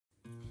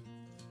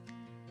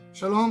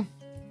Shalom,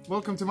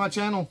 welcome to my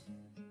channel.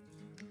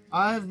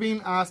 I've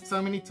been asked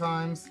so many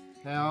times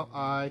how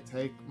I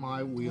take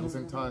my wheels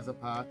and tires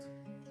apart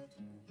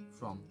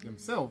from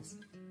themselves.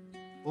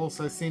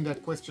 Also seen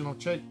that question on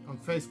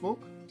Facebook,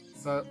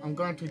 so I'm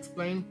going to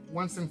explain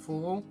once and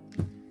for all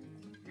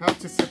how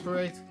to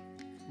separate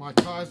my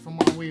tires from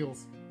my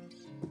wheels.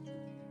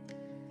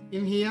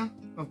 In here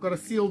I've got a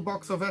sealed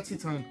box of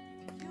acetone.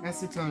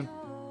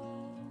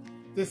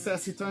 This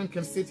acetone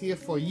can sit here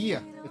for a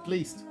year at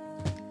least.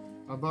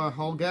 I buy a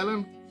whole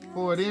gallon,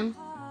 pour it in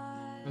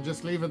and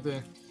just leave it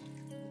there.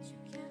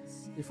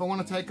 If I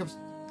want to take a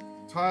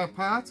tire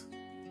apart,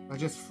 I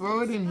just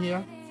throw it in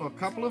here for a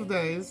couple of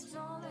days,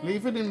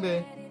 leave it in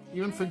there,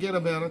 even forget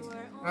about it.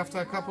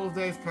 After a couple of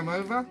days, come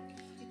over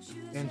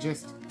and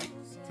just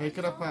take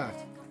it apart.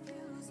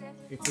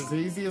 It's as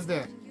easy as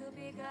that.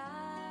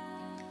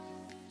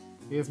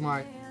 Here's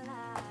my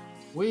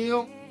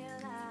wheel.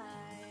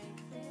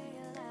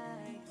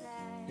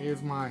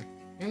 Here's my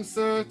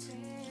insert.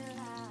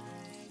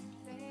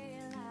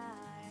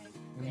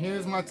 And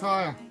here's my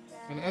tire.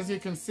 And as you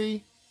can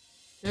see,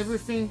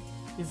 everything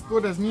is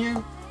good as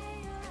new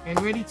and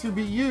ready to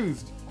be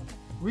used,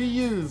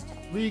 reused,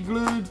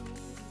 re-glued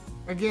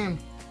again.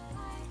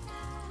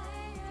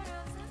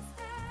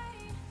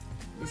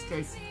 In this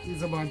case,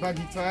 these are my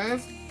buggy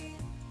tires.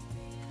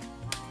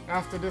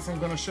 After this, I'm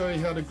going to show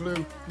you how to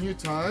glue new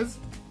tires,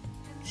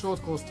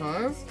 short course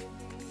tires.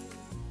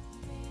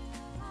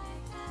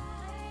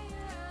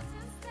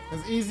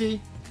 As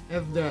easy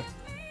as that.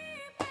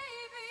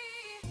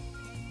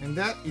 And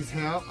that is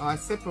how I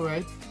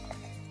separate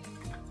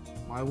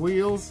my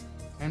wheels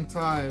and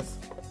tires.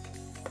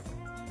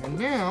 And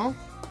now,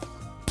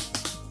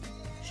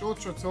 short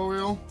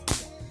tutorial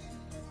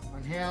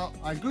on how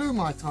I glue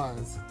my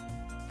tires.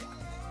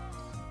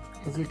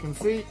 As you can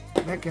see,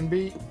 that can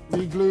be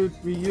re-glued,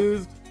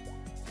 reused.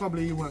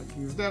 Probably you won't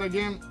use that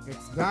again,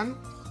 it's done,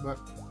 but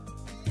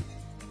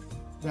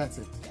that's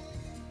it.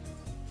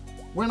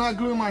 When I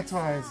glue my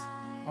tires,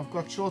 I've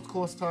got short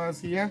course tires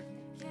here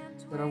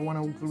that I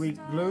want to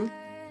glue,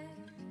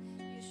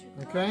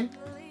 okay,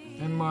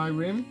 and my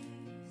rim.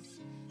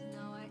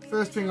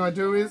 First thing I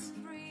do is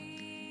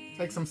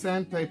take some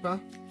sandpaper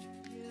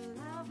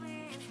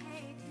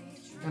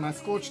and I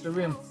scorch the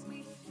rim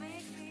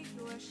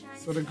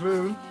so the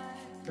glue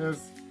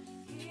has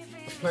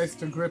a place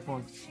to grip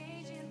on.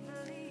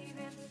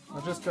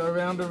 I just go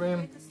around the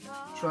rim,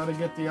 try to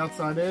get the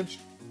outside edge.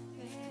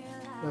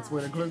 That's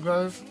where the glue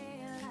goes.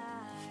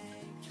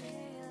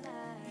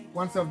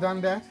 Once I've done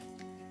that,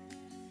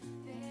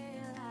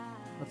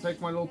 I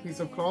take my little piece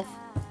of cloth.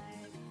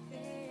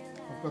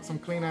 I've got some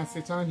clean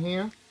acetone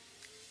here.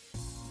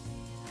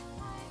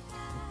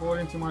 I pour it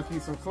into my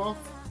piece of cloth.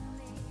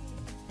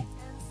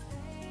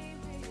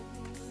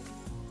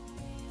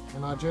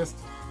 And I just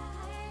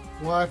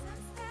wipe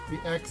the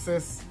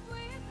excess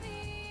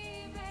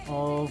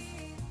of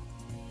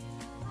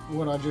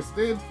what I just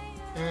did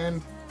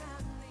and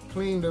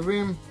clean the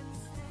rim,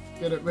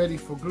 get it ready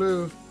for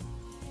glue.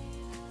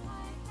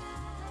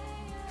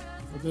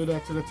 I do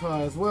that to the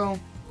tire as well.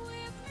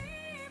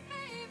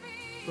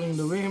 Clean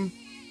the rim.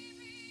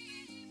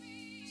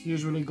 It's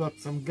usually got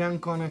some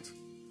gunk on it,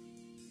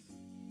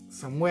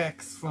 some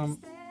wax from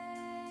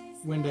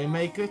when they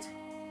make it.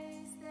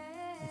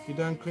 If you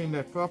don't clean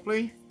that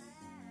properly,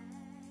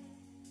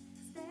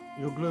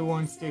 your glue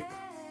won't stick.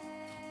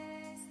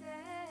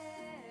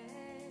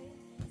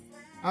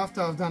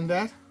 After I've done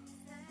that,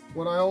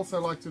 what I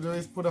also like to do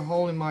is put a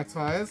hole in my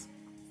tires,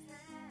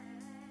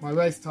 my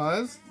race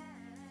tires,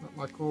 not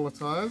my crawler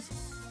tires.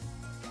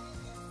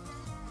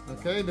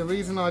 Okay, the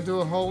reason I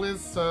do a hole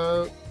is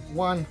so,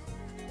 one,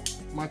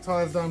 my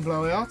tires don't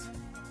blow out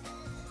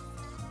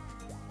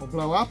or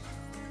blow up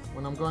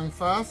when I'm going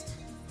fast.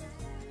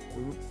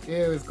 The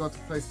air has got a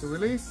place to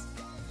release,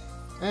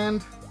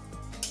 and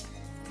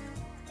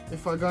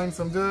if I go in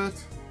some dirt,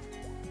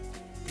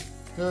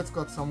 dirt's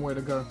got somewhere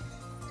to go.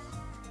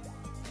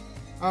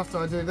 After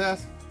I do that,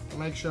 I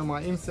make sure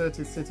my insert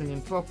is sitting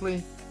in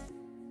properly.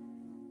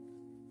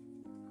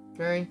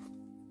 Okay,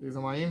 these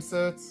are my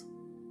inserts.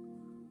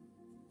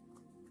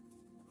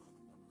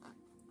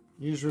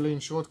 Usually in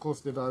short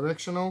course they're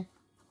directional.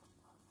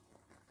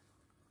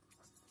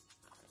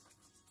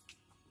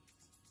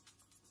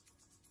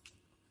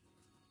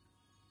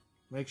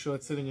 Make sure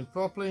it's sitting in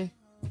properly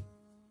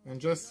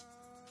and just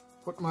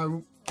put my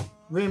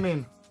rim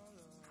in.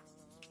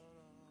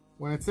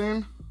 When it's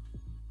in,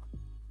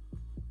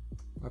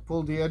 I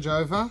pull the edge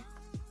over,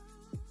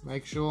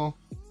 make sure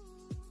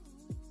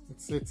it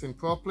sits in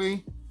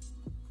properly.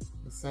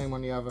 The same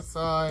on the other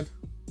side.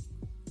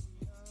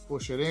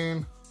 Push it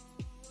in.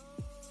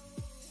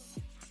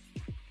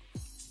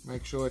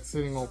 Make sure it's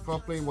sitting all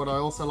properly. What I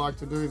also like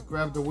to do is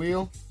grab the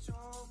wheel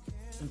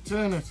and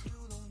turn it.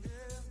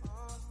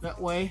 That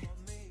way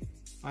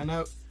I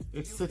know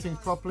it's sitting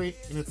properly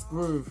in its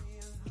groove.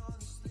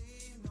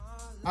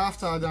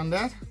 After I've done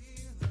that,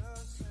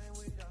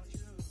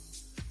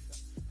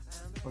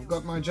 I've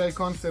got my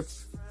J-Concept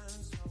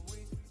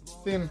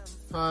thin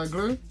tire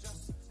glue.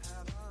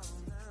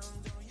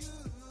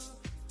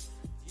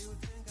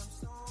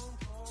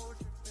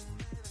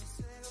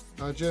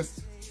 I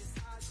just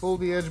pull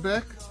the edge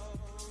back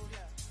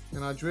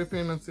and I drip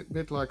in a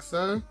bit like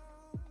so.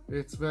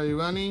 It's very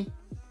runny,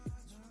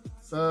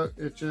 so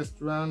it just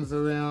runs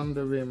around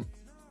the rim.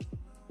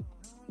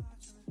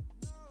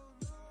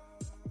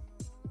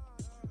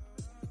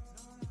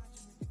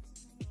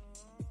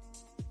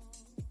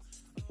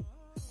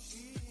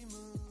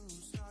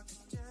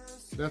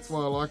 That's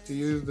why I like to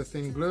use the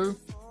thin glue.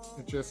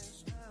 It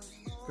just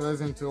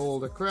goes into all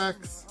the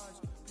cracks.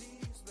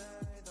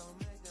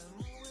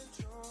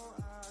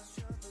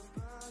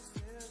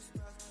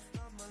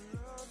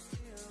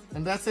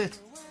 And that's it.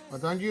 I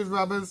don't use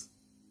rubbers.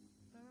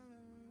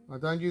 I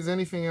don't use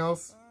anything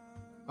else.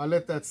 I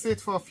let that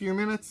sit for a few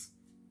minutes.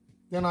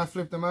 Then I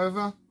flip them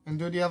over and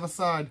do the other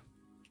side.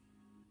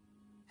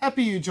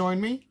 Happy you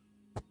joined me.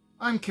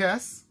 I'm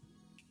Cass.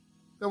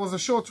 There was a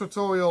short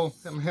tutorial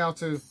on how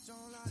to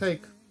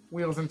take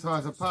wheels and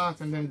tires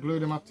apart and then glue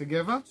them up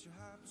together.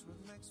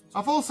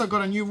 I've also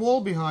got a new wall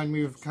behind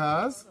me with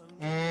cars,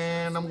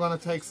 and I'm gonna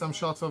take some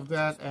shots of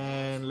that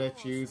and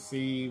let you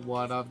see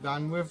what I've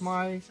done with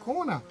my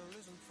corner.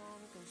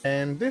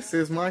 And this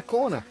is my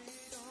corner.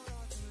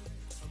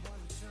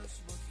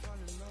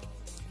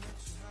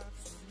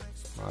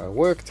 My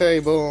work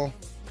table,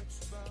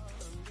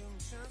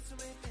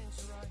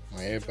 my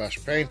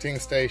airbrush painting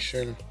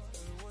station,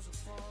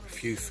 a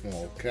few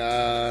small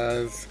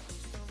cars,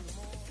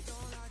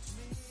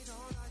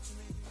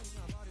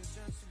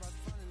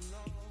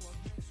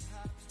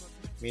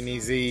 mini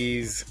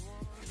Z's,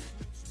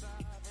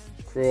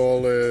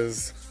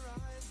 crawlers.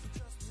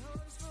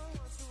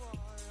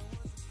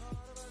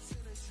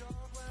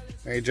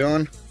 Hey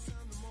John,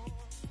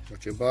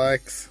 got your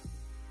bikes,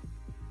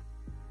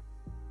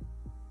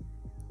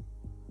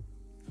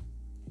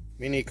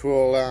 mini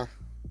crawler,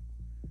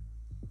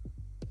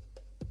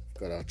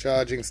 got our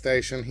charging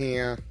station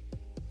here,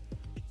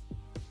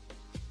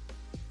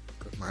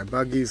 got my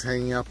buggies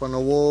hanging up on the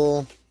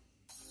wall,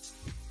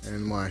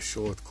 and my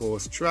short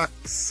course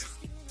trucks.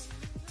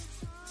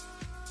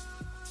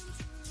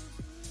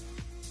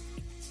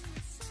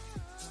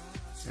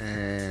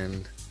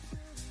 And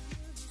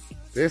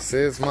this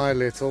is my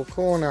little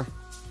corner.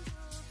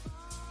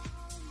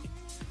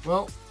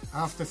 Well,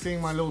 after seeing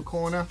my little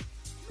corner,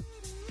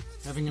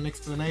 having an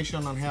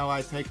explanation on how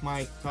I take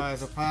my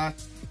tires apart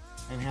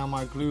and how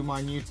I glue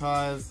my new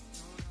tires,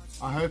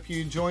 I hope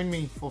you join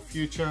me for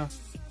future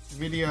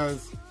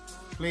videos.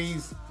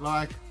 Please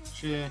like,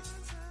 share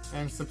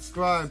and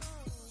subscribe.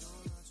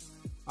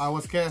 I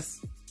was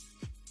Cass.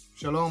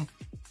 Shalom.